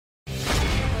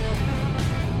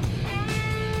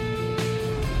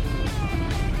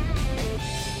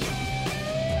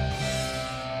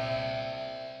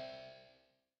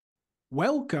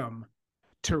Welcome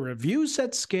to Reviews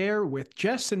That Scare with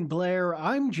Jess and Blair.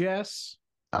 I'm Jess.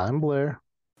 I'm Blair.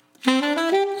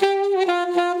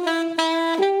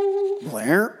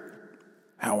 Blair,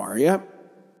 how are you?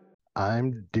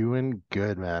 I'm doing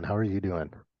good, man. How are you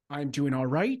doing? I'm doing all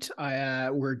right.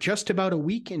 We're just about a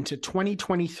week into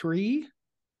 2023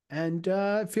 and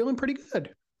feeling pretty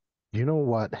good. You know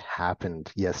what happened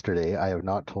yesterday? I have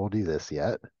not told you this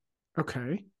yet.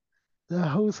 Okay. The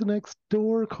house next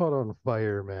door caught on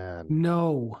fire, man.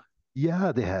 No.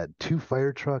 Yeah, they had two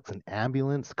fire trucks, an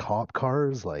ambulance, cop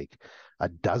cars, like a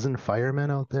dozen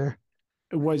firemen out there.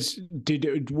 Was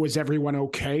everyone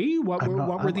okay? What I'm were not,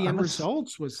 what were I'm, the I'm, end ass-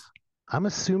 results? Was I'm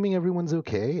assuming everyone's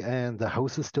okay and the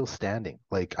house is still standing.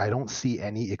 Like, I don't see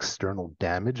any external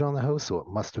damage on the house, so it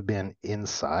must have been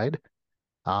inside.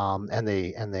 And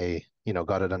they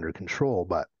got it under control,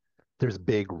 but there's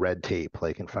big red tape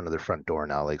like in front of their front door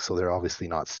now, like so they're obviously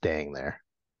not staying there.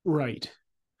 right.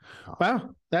 Uh, Wow,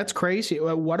 that's crazy.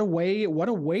 What a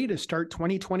way to start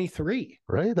 2023.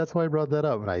 right? That's why I brought that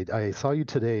up. And I saw you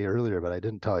today earlier, but I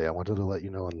didn't tell you. I wanted to let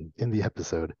you know in the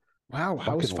episode. Wow,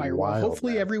 house Fucking fire. Well, wild,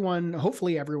 man.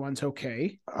 hopefully everyone's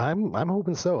okay. I'm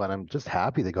hoping so, and I'm just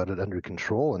happy they got it under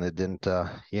control and it didn't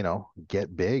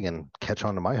get big and catch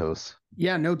on to my house.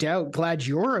 Yeah, no doubt. Glad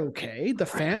you're okay. The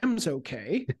fam's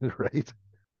okay. Right?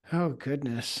 Oh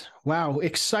goodness. Wow,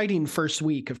 exciting first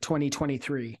week of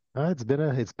 2023. It's been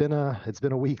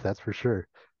a week, that's for sure.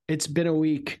 It's been a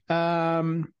week.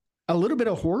 A little bit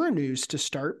of horror news to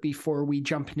start before we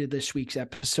jump into this week's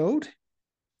episode.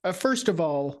 First of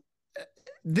all,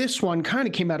 this one kind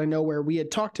of came out of nowhere. We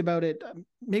had talked about it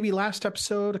maybe last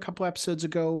episode, a couple episodes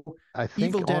ago. I think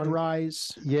Evil Dead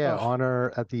Rise. yeah, Oh, on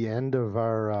our at the end of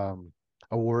our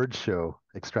award show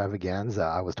extravaganza,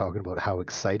 I was talking about how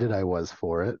excited I was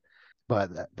for it, but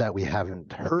that we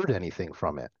haven't heard anything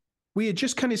from it. we had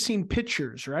just kind of seen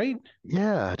pictures, right?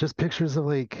 Yeah, just pictures of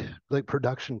like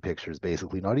production pictures,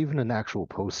 basically, not even an actual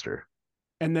poster.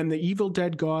 And then the Evil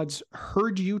Dead gods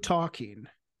heard you talking.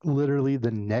 Literally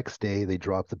the next day they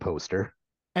dropped the poster.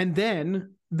 And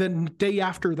then the day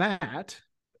after that,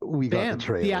 We got the bam,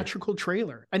 trailer. theatrical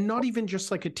trailer. And not even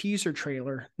just like a teaser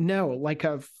trailer. No, like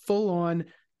a full on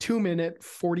 2 minute,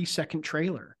 40-second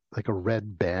trailer. Like a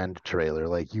red band trailer.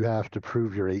 Like you have to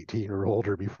prove you're 18 or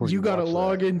older before You you got to watch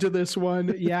log that. into this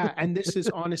one. Yeah. And this is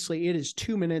honestly, it is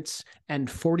 2 minutes and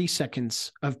 40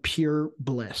 seconds of pure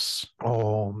bliss.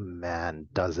 Oh man,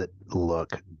 does it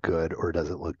look good or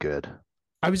does it look good?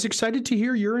 I was excited to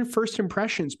hear your first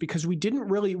impressions because we didn't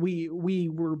really we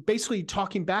were basically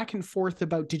talking back and forth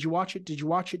about did you watch it? Did you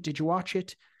watch it? Did you watch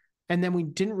it? And then we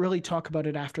didn't really talk about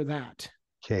it after that.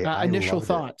 Okay, I Initial loved it.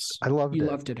 thoughts. I loved You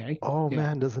it. loved it, eh? Oh Yeah.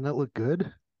 man, doesn't it look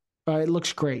good? It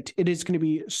looks great. It is going to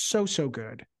be so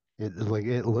good. It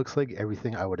looks like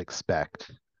everything I would expect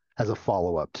as a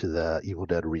follow-up to the Evil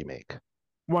Dead remake.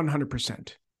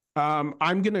 100%. I'm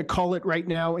going to call it right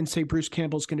now and say Bruce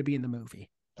Campbell's going to be in the movie.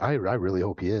 I really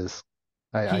hope he is.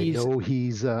 I He's know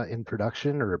he's in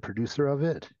production or a producer of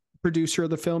it. producer of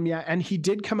the film, yeah, and he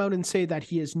did come out and say that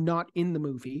he is not in the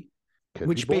movie, Could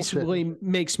which be bullshit. basically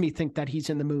makes me think that he's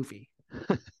in the movie.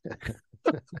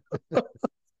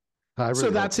 I really So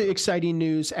hope that's exciting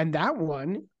news. And that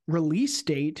one, release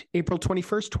date, April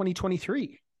 21st,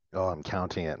 2023. Oh, I'm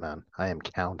counting it, man. I am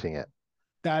counting it.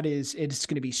 It's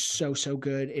going to be so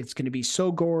good. It's going to be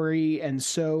so gory and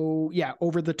so, yeah,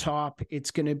 over the top.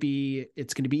 It's going to be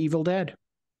Evil Dead.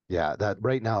 Yeah, that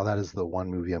right now that is the one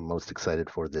movie I'm most excited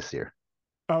for this year.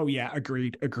 Oh yeah,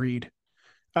 agreed.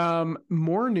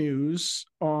 More news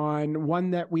on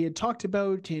one that we had talked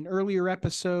about in earlier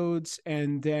episodes,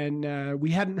 and then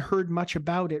we hadn't heard much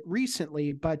about it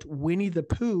recently, but Winnie the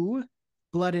Pooh,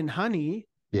 Blood and Honey,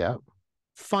 Yeah.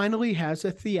 finally has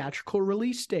a theatrical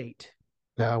release date.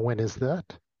 When is that?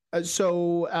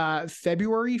 So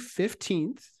February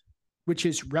 15th, which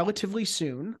is relatively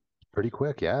soon. Pretty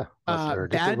quick, yeah. Or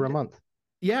just over a month.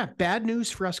 Yeah, bad news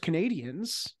for us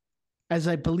Canadians, as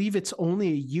I believe it's only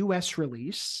a US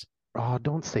release. Oh,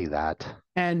 don't say that.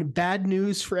 And bad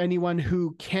news for anyone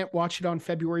who can't watch it on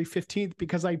February 15th,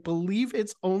 because I believe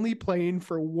it's only playing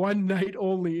for one night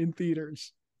only in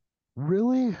theaters.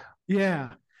 Really? Yeah.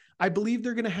 I believe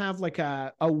they're going to have like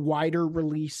a wider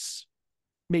release,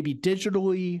 maybe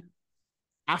digitally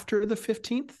after the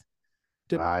 15th.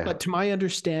 But to my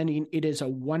understanding, it is a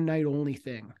one night only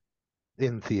thing.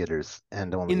 In theaters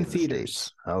and only In in the theaters.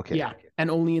 States. Okay. Yeah. And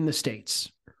only in the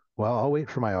States. Well, I'll wait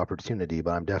for my opportunity,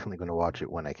 but I'm definitely going to watch it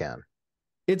when I can.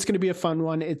 It's going to be a fun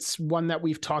one. It's one that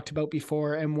we've talked about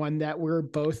before and one that we're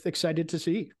both excited to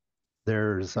see.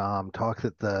 There's talk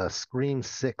that the Scream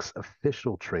 6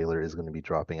 official trailer is going to be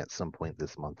dropping at some point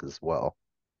this month as well.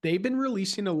 They've been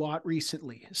releasing a lot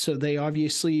recently. So they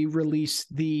obviously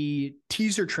released the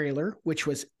teaser trailer, which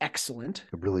was excellent.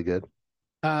 Really good.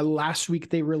 Last week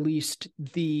they released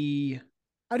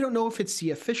I don't know if it's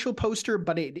the official poster,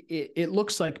 but it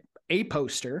looks like a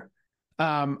poster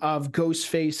of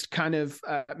Ghostface kind of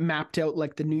mapped out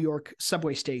like the New York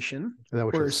subway station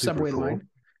or subway line.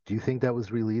 Do you think that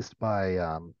was released by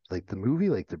like the movie,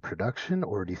 like the production,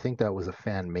 or do you think that was a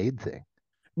fan made thing?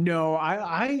 No,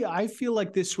 I feel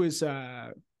like this was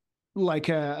like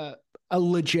a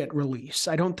legit release.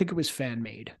 I don't think it was fan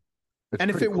made.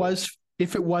 And if it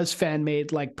was fan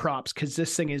made, like props, because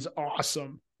this thing is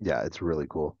awesome. Yeah, it's really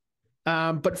cool.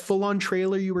 But full on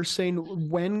trailer, you were saying,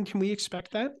 when can we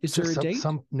expect that? Is there a date?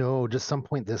 No, just some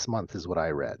point this month is what I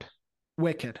read.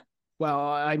 Wicked. Well,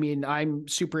 I mean, I'm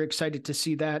super excited to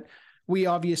see that. We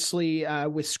obviously,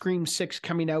 with Scream 6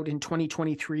 coming out in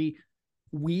 2023,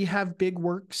 we have big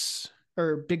news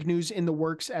in the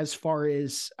works as far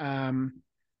as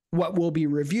what we'll be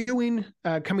reviewing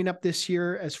coming up this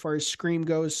year as far as Scream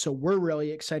goes. So we're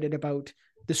really excited about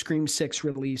the Scream 6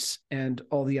 release and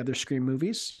all the other Scream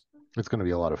movies. It's going to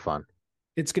be a lot of fun.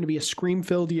 It's going to be a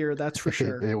Scream-filled year, that's for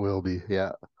sure. It will be,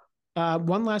 yeah.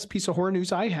 One last piece of horror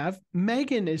news I have.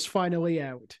 Megan is finally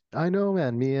out. I know,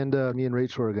 man. Me and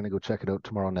Rachel are going to go check it out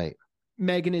tomorrow night.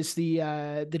 Megan is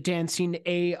the dancing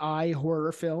AI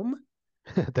horror film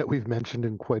that we've mentioned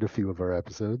in quite a few of our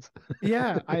episodes.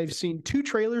 Yeah, I've seen 2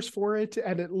 trailers for it,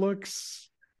 and it looks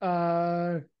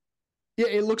it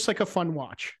looks like a fun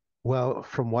watch. Well,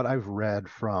 from what I've read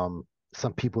from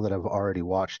some people that have already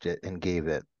watched it and gave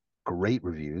it great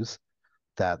reviews,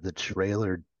 that the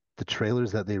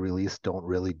trailers that they released don't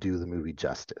really do the movie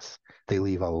justice. They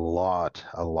leave a lot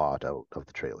out of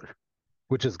the trailer,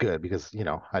 which is good because,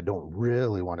 I don't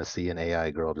really want to see an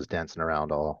AI girl just dancing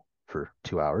around all for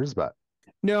 2 hours, but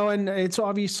no, and it's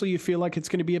obviously you feel like it's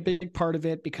going to be a big part of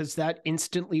it because that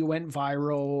instantly went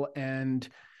viral. And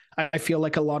I feel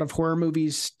like a lot of horror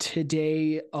movies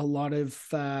today, a lot of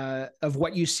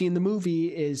what you see in the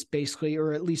movie is basically,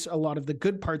 or at least a lot of the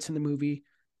good parts in the movie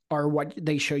are what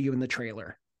they show you in the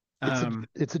trailer.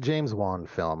 It's a James Wan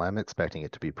film. I'm expecting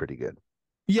it to be pretty good.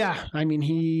 Yeah, I mean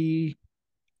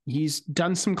he's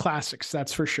done some classics,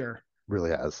 that's for sure.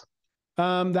 Really has.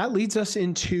 That leads us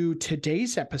into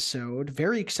today's episode.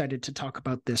 Very excited to talk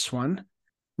about this one,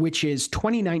 which is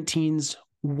 2019's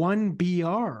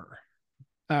 1BR.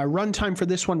 Runtime for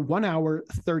this one, 1 hour,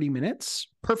 30 minutes.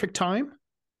 Perfect time.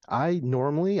 I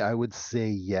would say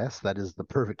yes, that is the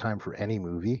perfect time for any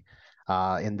movie.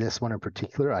 In this one in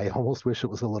particular, I almost wish it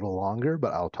was a little longer,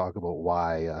 but I'll talk about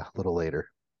why a little later.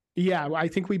 Yeah, I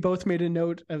think we both made a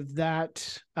note of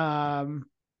that.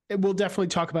 We'll definitely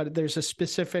talk about it. There's a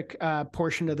specific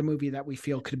portion of the movie that we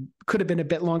feel could have been a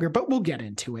bit longer, but we'll get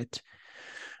into it.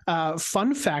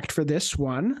 Fun fact for this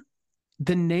one,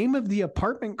 the name of the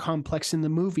apartment complex in the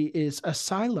movie is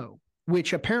Asilo,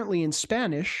 which apparently in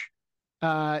Spanish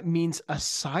means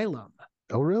asylum.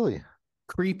 Oh, really?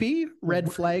 Creepy?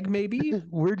 Red flag, maybe?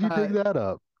 Where'd you dig that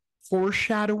up?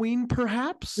 Foreshadowing,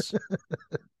 perhaps?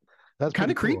 That's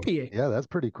kind of cool. creepy. Yeah, that's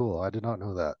pretty cool. I did not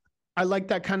know that. I like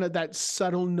that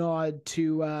subtle nod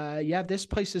to, this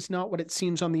place is not what it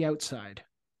seems on the outside.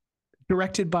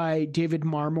 Directed by David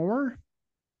Marmor,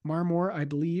 I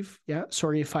believe. Yeah,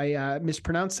 sorry if I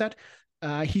mispronounced that.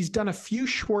 He's done a few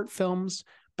short films,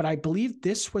 but I believe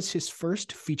this was his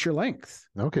first feature length.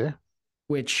 Okay.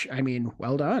 Which, I mean,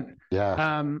 well done.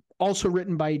 Yeah. Also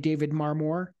written by David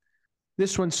Marmor.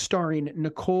 This one's starring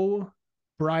Nicole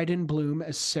Bryden Bloom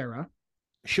as Sarah.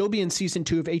 She'll be in season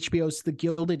 2 of HBO's The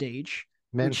Gilded Age.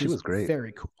 Man, she was great.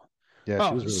 Very cool. Yeah,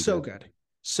 she was really so good.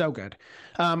 So good.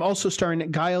 Also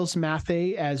starring Giles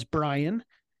Mathay as Brian.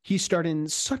 He starred in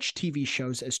such TV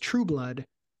shows as True Blood,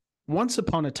 Once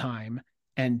Upon a Time,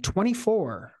 and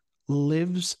 24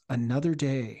 Live Another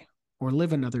Day.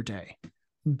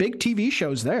 Big TV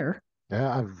shows there.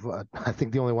 Yeah, I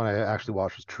think the only one I actually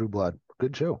watched was True Blood.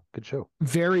 Good show.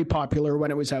 Very popular when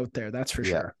it was out there, that's for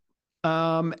sure.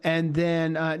 And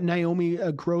then Naomi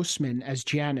Grossman as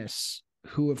Janice,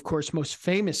 who, of course, most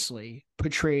famously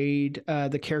portrayed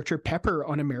the character Pepper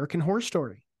on American Horror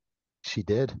Story. She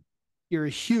did. You're a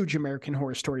huge American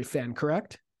Horror Story fan,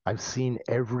 correct? I've seen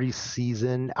every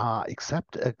season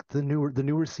except the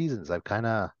newer seasons. I've kind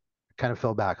of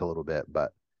fell back a little bit,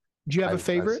 but do you have a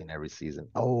favorite? I've seen every season.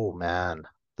 Oh man,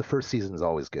 the first season is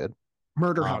always good.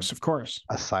 Murder House, of course.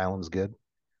 Asylum's good.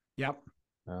 Yep.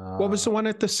 What was the one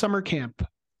at the summer camp?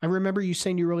 I remember you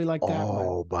saying you really liked that one.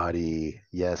 Oh, buddy.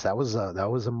 Yes, that was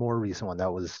a more recent one.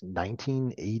 That was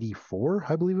 1984,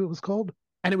 I believe it was called.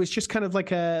 And it was just kind of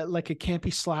like a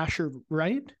campy slasher,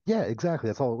 right? Yeah, exactly.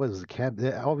 That's all it was.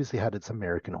 It obviously had its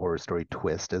American Horror Story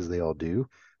twist, as they all do.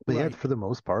 But yeah, Right. for the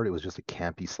most part, it was just a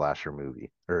campy slasher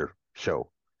movie or show.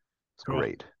 It's Cool.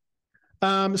 great.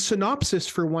 Synopsis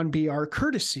for 1BR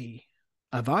courtesy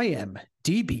of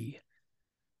IMDb.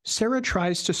 Sarah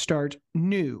tries to start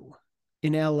new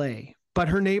in LA, but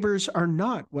her neighbors are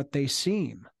not what they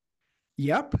seem.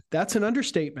 Yep, that's an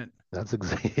understatement. That's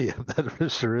exactly yeah, that for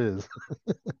sure is.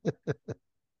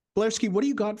 Blairski, what do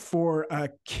you got for a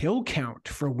kill count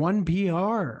for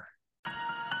 1BR?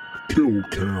 Kill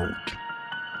count.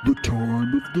 The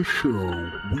time of the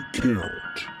show we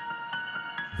count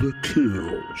the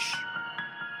kills.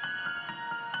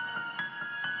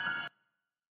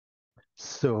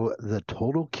 So the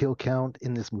total kill count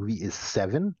in this movie is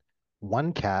 7,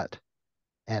 1 cat,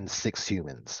 and 6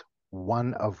 humans.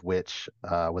 One of which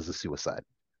was a suicide,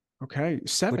 Okay,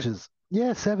 7. which is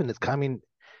yeah, 7. It's kind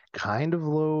of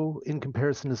low in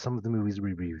comparison to some of the movies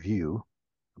we review,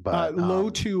 but low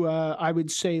to, I would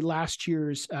say, last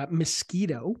year's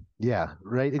Mosquito. yeah,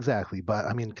 right, exactly. But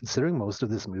I mean, considering most of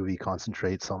this movie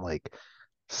concentrates on like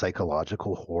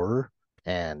psychological horror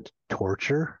and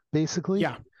torture, basically,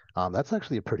 Yeah. that's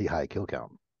actually a pretty high kill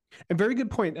count. A very good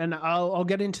point, and I'll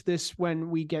get into this when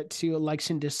we get to likes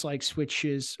and dislikes, which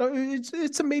is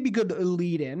it's a maybe good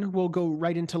lead in. We'll go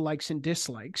right into likes and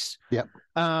dislikes. Yep.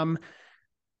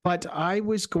 But I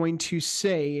was going to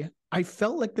say I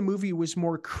felt like the movie was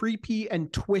more creepy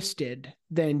and twisted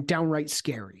than downright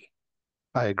scary,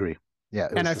 I agree. Yeah,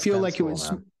 and I feel like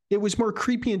man. it was more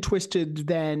creepy and twisted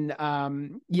than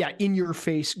in your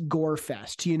face gore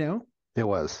fest. You know, It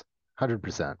was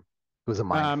 100%. It was a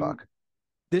mind fuck.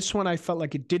 this one I felt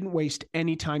like it didn't waste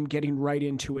any time getting right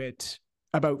into it.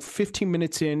 About 15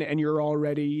 minutes in, and you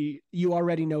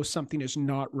already know something is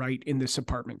not right in this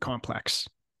apartment complex.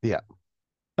 Yeah.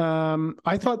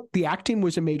 I thought the acting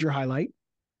was a major highlight.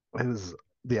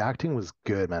 The acting was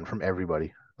good, man, from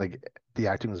everybody. Like the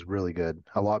acting was really good.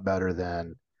 A lot better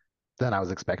than I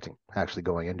was expecting actually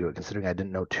going into it, considering I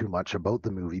didn't know too much about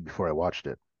the movie before I watched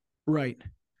it. Right.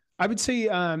 I would say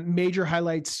major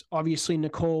highlights, obviously,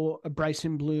 Nicole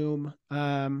Bryson Bloom,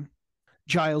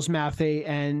 Giles Mathay,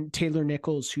 and Taylor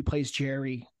Nichols, who plays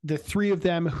Jerry. The three of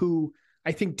them who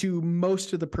I think do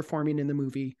most of the performing in the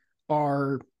movie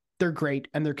they're great,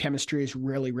 and their chemistry is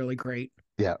really, really great.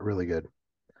 Yeah, really good.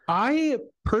 I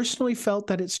personally felt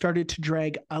that it started to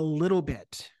drag a little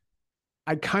bit.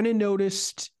 I kind of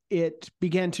noticed it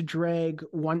began to drag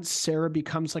once Sarah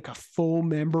becomes like a full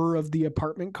member of the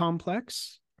apartment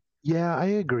complex. Yeah, I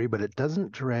agree, but it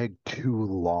doesn't drag too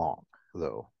long,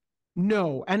 though.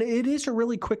 No, and it is a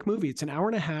really quick movie. It's an hour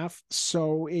and a half,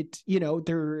 so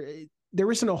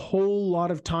there isn't a whole lot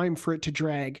of time for it to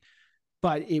drag,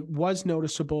 but it was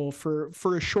noticeable for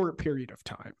a short period of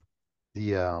time.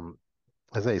 The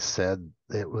as I said,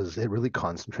 it really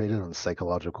concentrated on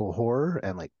psychological horror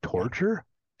and like torture.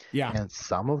 Yeah, And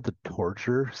some of the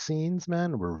torture scenes,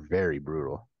 man, were very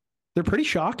brutal. they're pretty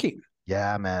shocking.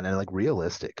 Yeah, man, and like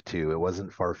realistic too. It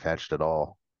wasn't far-fetched at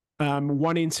all.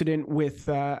 One incident with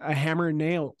a hammer and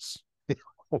nails.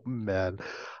 Oh man,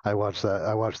 I watched that.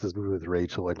 I watched this movie with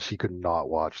Rachel, and she could not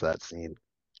watch that scene.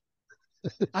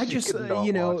 I She just, could not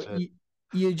watch it.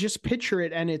 you just picture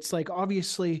it, and it's like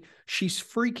obviously she's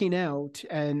freaking out,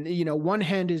 and one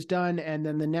hand is done, and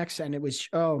then the next, and it was,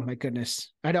 oh my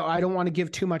goodness, I don't want to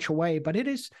give too much away, but it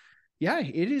is, yeah,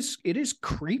 it is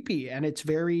creepy, and it's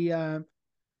very,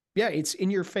 it's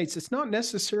in your face. It's not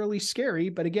necessarily scary,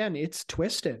 but again, it's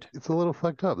twisted. It's a little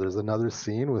fucked up. There's another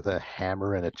scene with a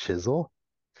hammer and a chisel,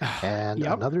 and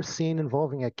Yep. another scene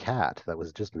involving a cat that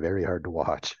was just very hard to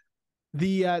watch.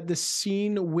 The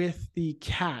scene with the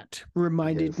cat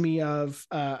reminded Yes. me of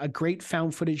a great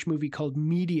found footage movie called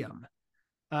Medium.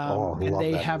 Oh, I And love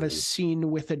they that have a movie.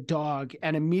 scene with a dog,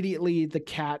 and immediately the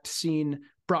cat scene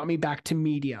brought me back to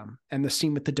Medium and the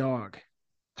scene with the dog.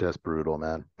 Just brutal,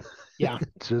 man. Yeah.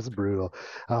 Just brutal.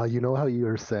 You know how you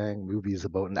were saying movies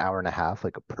about an hour and a half,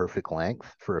 like a perfect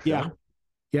length for a Yeah. film?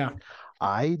 Yeah.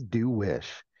 I do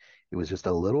wish it was just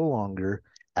a little longer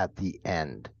at the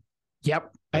end.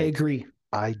 Yep. I Like, agree.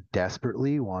 I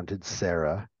desperately wanted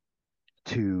Sarah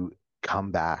to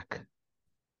come back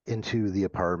into the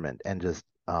apartment and just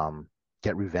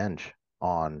get revenge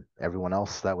on everyone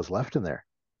else that was left in there.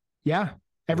 Yeah.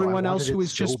 Everyone else wanted who it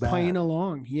was so just playing bad.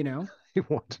 along, I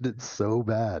wanted it so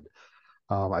bad.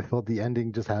 I felt the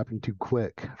ending just happened too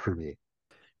quick for me.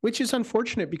 which is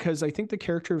unfortunate because I think the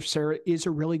character of Sarah is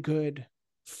a really good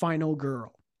final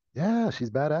girl. Yeah, she's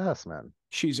badass, man.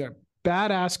 She's a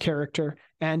badass character.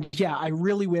 And yeah, I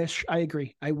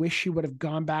agree. I wish she would have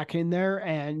gone back in there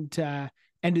and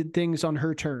ended things on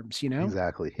her terms, you know?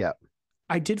 Exactly. Yeah.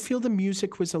 I did feel the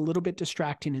music was a little bit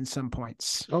distracting in some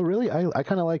points. Oh, really? I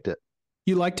kind of liked it.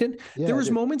 You liked it? Yeah, There I was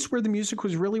did. moments where the music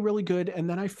was really, really good. And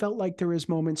then I felt like there was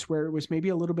moments where it was maybe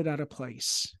a little bit out of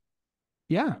place.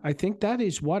 Yeah, I think that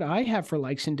is what I have for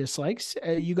likes and dislikes.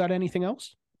 You got anything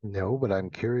else? No, but I'm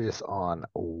curious on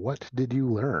what did you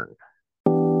learn?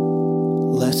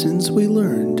 Lessons we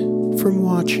learned from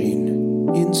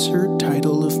watching. Insert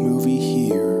title of movie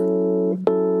here.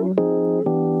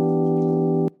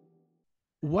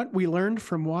 What we learned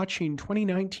from watching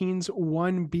 2019's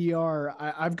 1BR.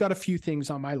 I've got a few things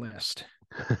on my list.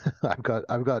 I've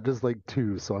got just like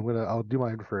two, so I'll do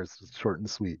mine first. It's short and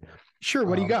sweet. Sure,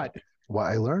 what do you Um, got? what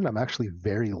I learned, I'm actually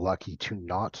very lucky to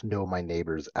not know my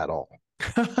neighbors at all.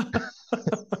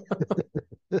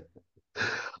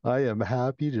 I am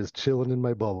happy just chilling in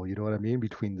my bubble. You know what I mean?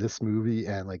 Between this movie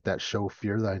and like that show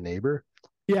Fear Thy Neighbor,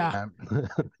 Yeah,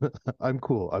 I'm, I'm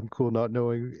cool. I'm cool not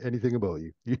knowing anything about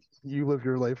you. You live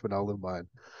your life and I'll live mine.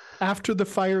 after the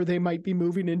fire, they might be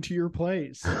moving into your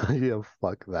place. Yeah,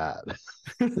 fuck that.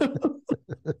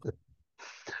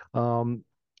 Um,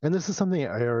 and this is something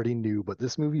I already knew, but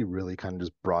this movie really kind of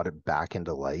just brought it back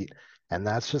into light. And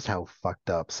that's just how fucked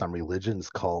up some religions,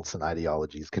 cults, and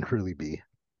ideologies can really be.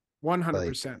 Like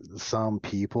 100%. some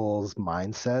people's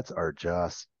mindsets are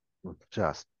just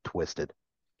twisted.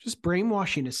 Just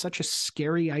brainwashing is such a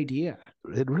scary idea.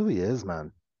 It really is,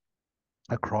 man.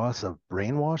 A cross of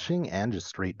brainwashing and just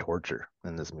straight torture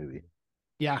in this movie.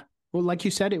 Yeah. Well, like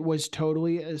you said, it was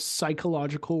totally a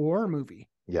psychological horror movie.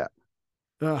 Yeah.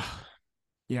 Ugh.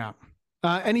 Yeah.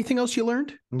 Anything else you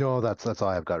learned? No, that's all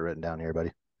I've got written down here,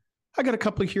 buddy. I got a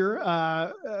couple here.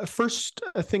 First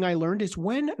thing I learned is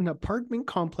when an apartment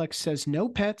complex says no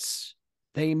pets,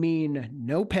 they mean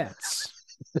no pets.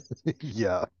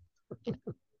 Yeah.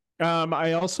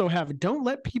 I also have don't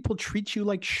let people treat you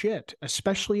like shit,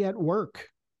 especially at work.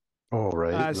 Oh,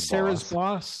 right. The Sarah's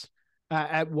boss.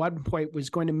 boss at one point was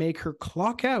going to make her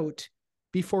clock out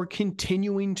before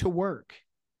continuing to work.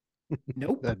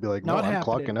 Nope, I'd be like, no, not I'm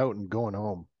happening. clocking out and going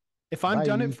home. If I'm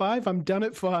done at Bye. 5, I'm done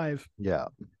at 5. Yeah.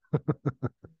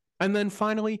 And then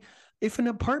finally, if an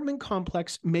apartment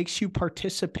complex makes you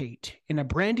participate in a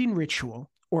branding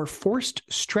ritual or forced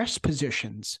stress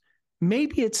positions,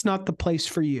 maybe it's not the place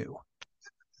for you.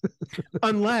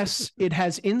 Unless it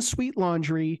has in-suite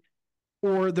laundry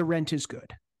or the rent is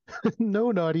good.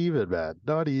 No, not even, man.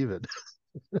 Not even.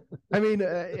 I mean,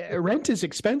 rent is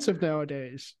expensive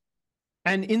nowadays.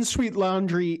 And in-suite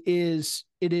laundry is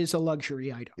a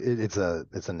luxury item. It's a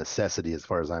necessity as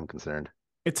far as I'm concerned.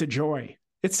 It's a joy.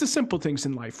 It's the simple things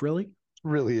in life, really.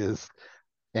 Really is.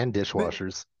 And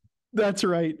dishwashers. That's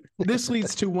right. This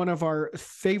leads to one of our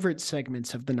favorite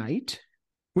segments of the night,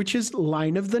 which is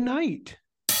Line of the Night.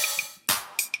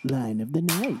 Line of the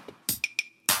night.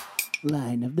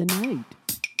 Line of the night.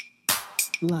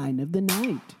 Line of the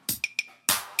night.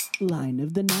 Line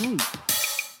of the night.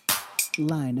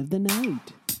 Line of the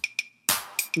night.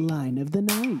 Line of the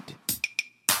night.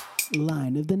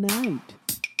 Line of the night.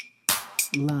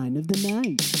 Line of the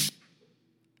night.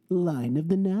 Line of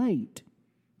the night.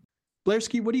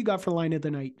 Blairski, what do you got for Line of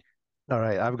the Night? All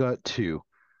right, I've got two.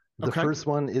 The Okay. first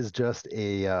one is just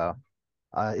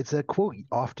it's a quote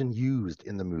often used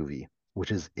in the movie,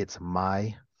 which is "It's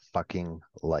my fucking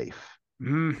life,"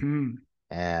 Mm-hmm.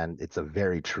 and it's a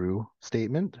very true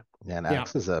statement and Yeah.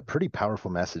 acts as a pretty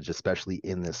powerful message, especially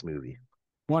in this movie.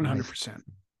 100%.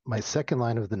 My second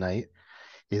line of the night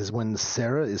is when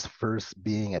Sarah is first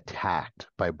being attacked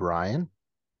by Brian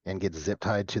and gets zip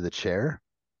tied to the chair.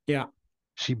 Yeah.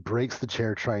 She breaks the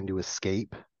chair trying to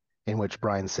escape, in which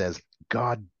Brian says,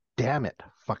 "God damn it,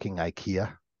 fucking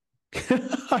IKEA."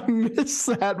 I miss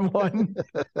that one.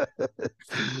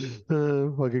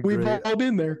 Fucking We've great. all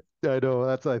been there. I know.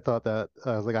 I thought that.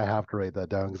 I was like, I have to write that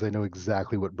down because I know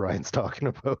exactly what Brian's talking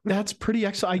about. That's pretty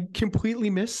excellent. I completely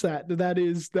missed that.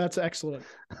 That's excellent.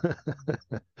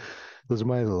 Those are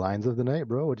my lines of the night,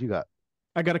 bro. What you got?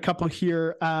 I got a couple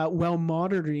here. While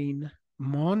monitoring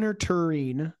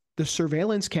the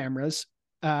surveillance cameras,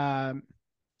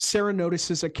 Sarah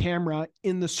notices a camera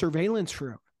in the surveillance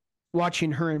room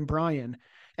watching her and Brian.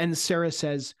 And Sarah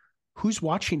says, "Who's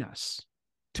watching us?"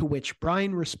 To which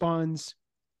Brian responds,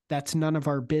 "That's none of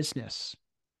our business."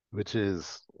 Which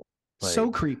is like,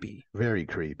 So creepy. very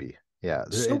creepy. Yeah,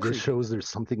 So it creepy. just shows there's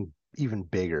something even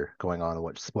bigger going on than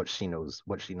what she knows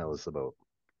about.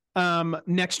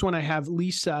 Next one I have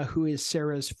Lisa, who is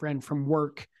Sarah's friend from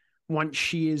work, once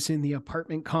she is in the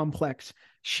apartment complex,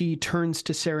 she turns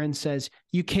to Sarah and says,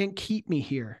 "You can't keep me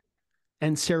here."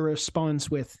 And Sarah responds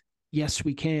with, "Yes,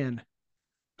 we can."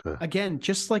 Again,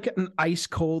 just like an ice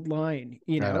cold line,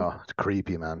 I know. It's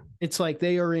creepy, man. It's like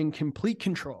they are in complete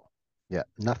control. Yeah.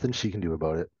 Nothing she can do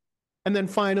about it. And then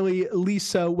finally,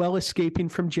 Lisa, well escaping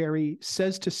from Jerry,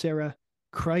 says to Sarah,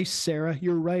 "Christ, Sarah,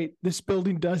 you're right. This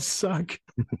building does suck."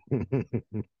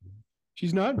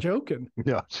 She's not joking.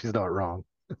 Yeah, she's not wrong.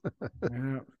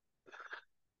 Yeah.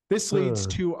 This leads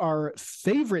to our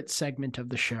favorite segment of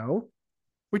the show,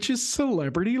 which is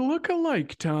Celebrity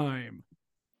Look-alike Time.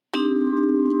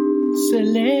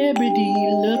 Celebrity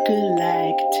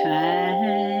look-alike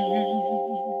time.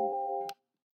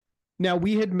 Now,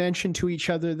 we had mentioned to each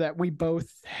other that we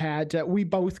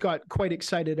both got quite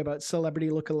excited about Celebrity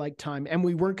Look-alike Time, and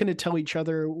we weren't going to tell each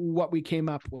other what we came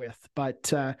up with. But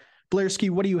Blairski,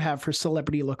 what do you have for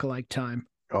Celebrity Look-alike Time?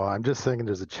 Oh, I'm just thinking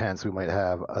there's a chance we might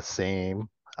have a same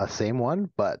one,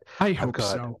 but I hope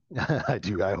so. I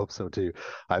do. I hope so too.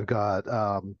 I've got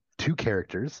two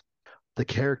characters. The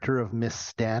character of Miss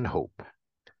Stanhope.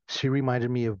 She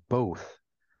reminded me of both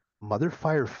Mother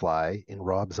Firefly in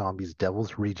Rob Zombie's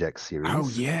Devil's Reject series. Oh,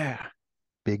 yeah.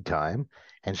 Big time.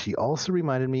 And she also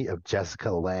reminded me of Jessica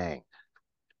Lange,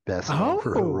 best known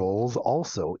for her roles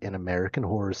also in American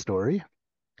Horror Story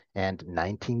and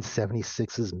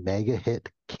 1976's mega hit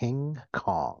King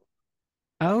Kong.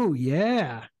 Oh,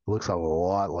 yeah. Looks a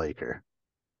lot like her.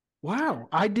 Wow.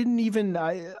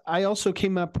 I also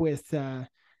came up with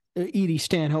Edie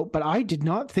Stanhope, but I did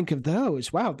not think of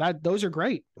those. Wow, those are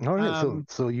great. All right,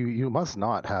 so you must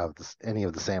not have any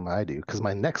of the same I do, because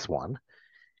my next one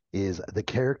is the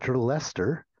character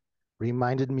Lester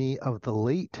reminded me of the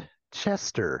late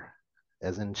Chester,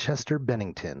 as in Chester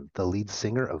Bennington, the lead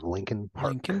singer of Linkin Park.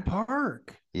 Linkin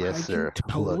Park. Yes, sir. I can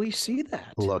totally see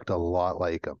that. Looked a lot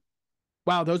like him.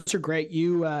 Wow, those are great.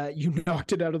 You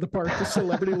knocked it out of the park. The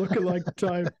Celebrity Look-alike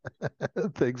Time.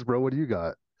 Thanks, bro. What do you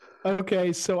got?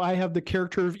 Okay, so I have the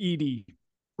character of Edie.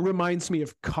 Reminds me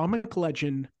of comic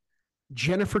legend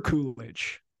Jennifer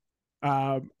Coolidge.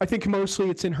 I think mostly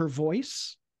it's in her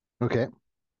voice. Okay.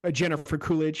 Jennifer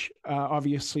Coolidge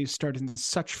obviously starred in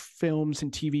such films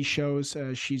and TV shows.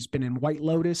 She's been in White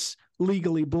Lotus,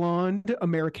 Legally Blonde,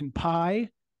 American Pie,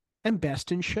 and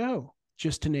Best in Show,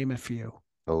 just to name a few.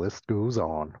 The list goes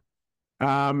on.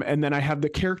 And then I have the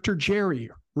character Jerry.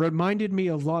 Reminded me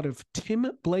a lot of Tim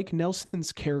Blake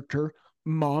Nelson's character,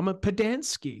 Mom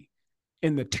Podansky,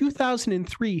 in the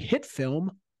 2003 hit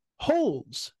film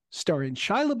Holes, starring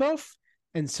Shia LaBeouf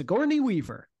and Sigourney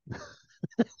Weaver.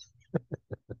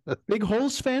 Big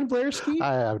Holes fan, Blairski?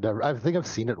 I think I've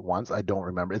seen it once. I don't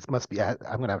remember. It must be. I'm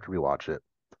going to have to rewatch it.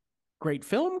 Great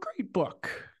film, great book.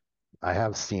 I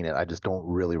have seen it. I just don't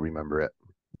really remember it.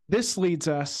 This leads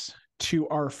us to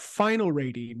our final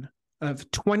rating of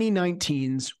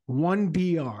 2019's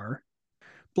 1BR.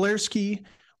 Blairski,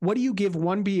 what do you give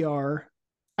 1BR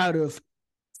out of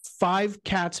 5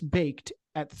 cats baked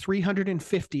at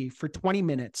 350 for 20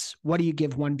 minutes? What do you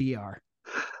give 1BR?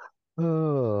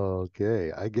 Oh,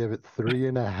 okay. I give it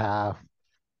 3.5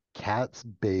 cats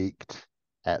baked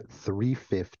at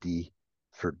 350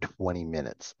 for 20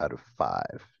 minutes out of 5.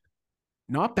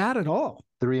 Not bad at all.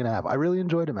 3.5. I really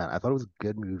enjoyed it, man. I thought it was a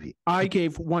good movie. I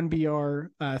gave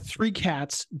 1BR 3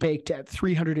 cats baked at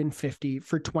 350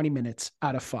 for 20 minutes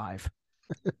out of 5.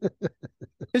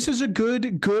 This is a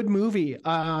good movie.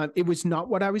 It was not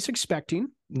what I was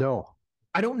expecting. No.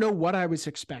 I don't know what I was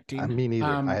expecting. Me neither.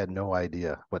 I had no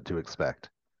idea what to expect.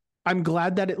 I'm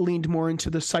glad that it leaned more into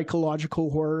the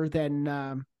psychological horror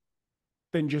than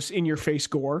just in-your-face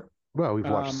gore. Well, we've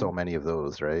watched so many of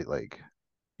those, right? Like,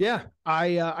 yeah,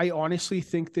 I honestly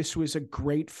think this was a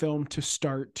great film to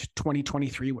start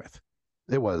 2023 with.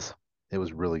 It was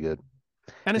really good.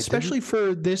 And especially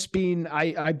for this being,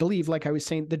 I believe, like I was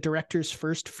saying, the director's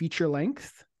first feature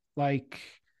length. Like,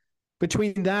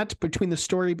 between the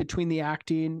story, between the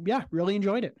acting, yeah, really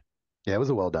enjoyed it. Yeah, it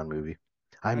was a well done movie.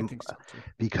 I think so too.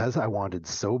 Because I wanted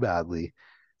so badly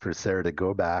for Sarah to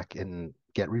go back and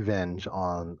get revenge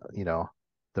on,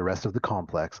 the rest of the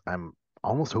complex. I'm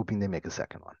almost hoping they make a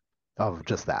second one of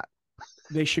just that.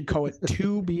 They should call it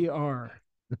 2BR.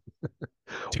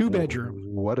 2-bedroom.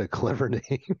 What a clever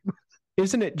name.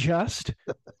 Isn't it just?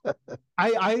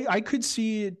 I could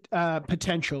see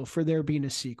potential for there being a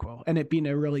sequel and it being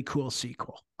a really cool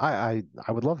sequel. I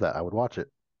would love that. I would watch it.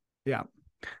 Yeah.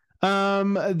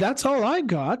 That's all I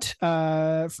got.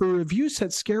 For Reviews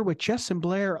That Scare with Jess and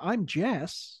Blair, I'm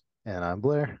Jess. And I'm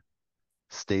Blair.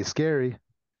 Stay scary.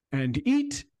 And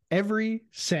eat every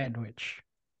sandwich.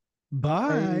 Bye.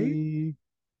 Bye.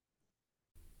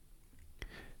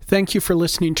 Thank you for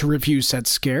listening to Reviews That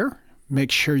Scare. Make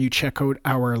sure you check out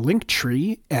our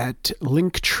Linktree at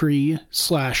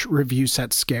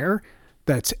linktree/reviewsthatscare.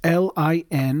 That's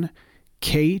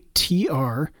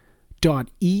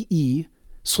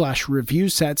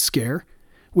linktr.ee/reviewsthatscare,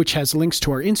 which has links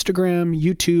to our Instagram,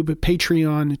 YouTube,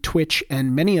 Patreon, Twitch,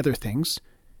 and many other things.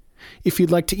 If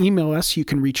you'd like to email us, you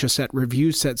can reach us at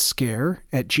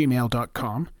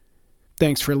reviewsthatscare@gmail.com.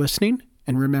 Thanks for listening,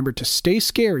 and remember to stay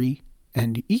scary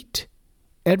and eat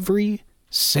every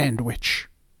sandwich.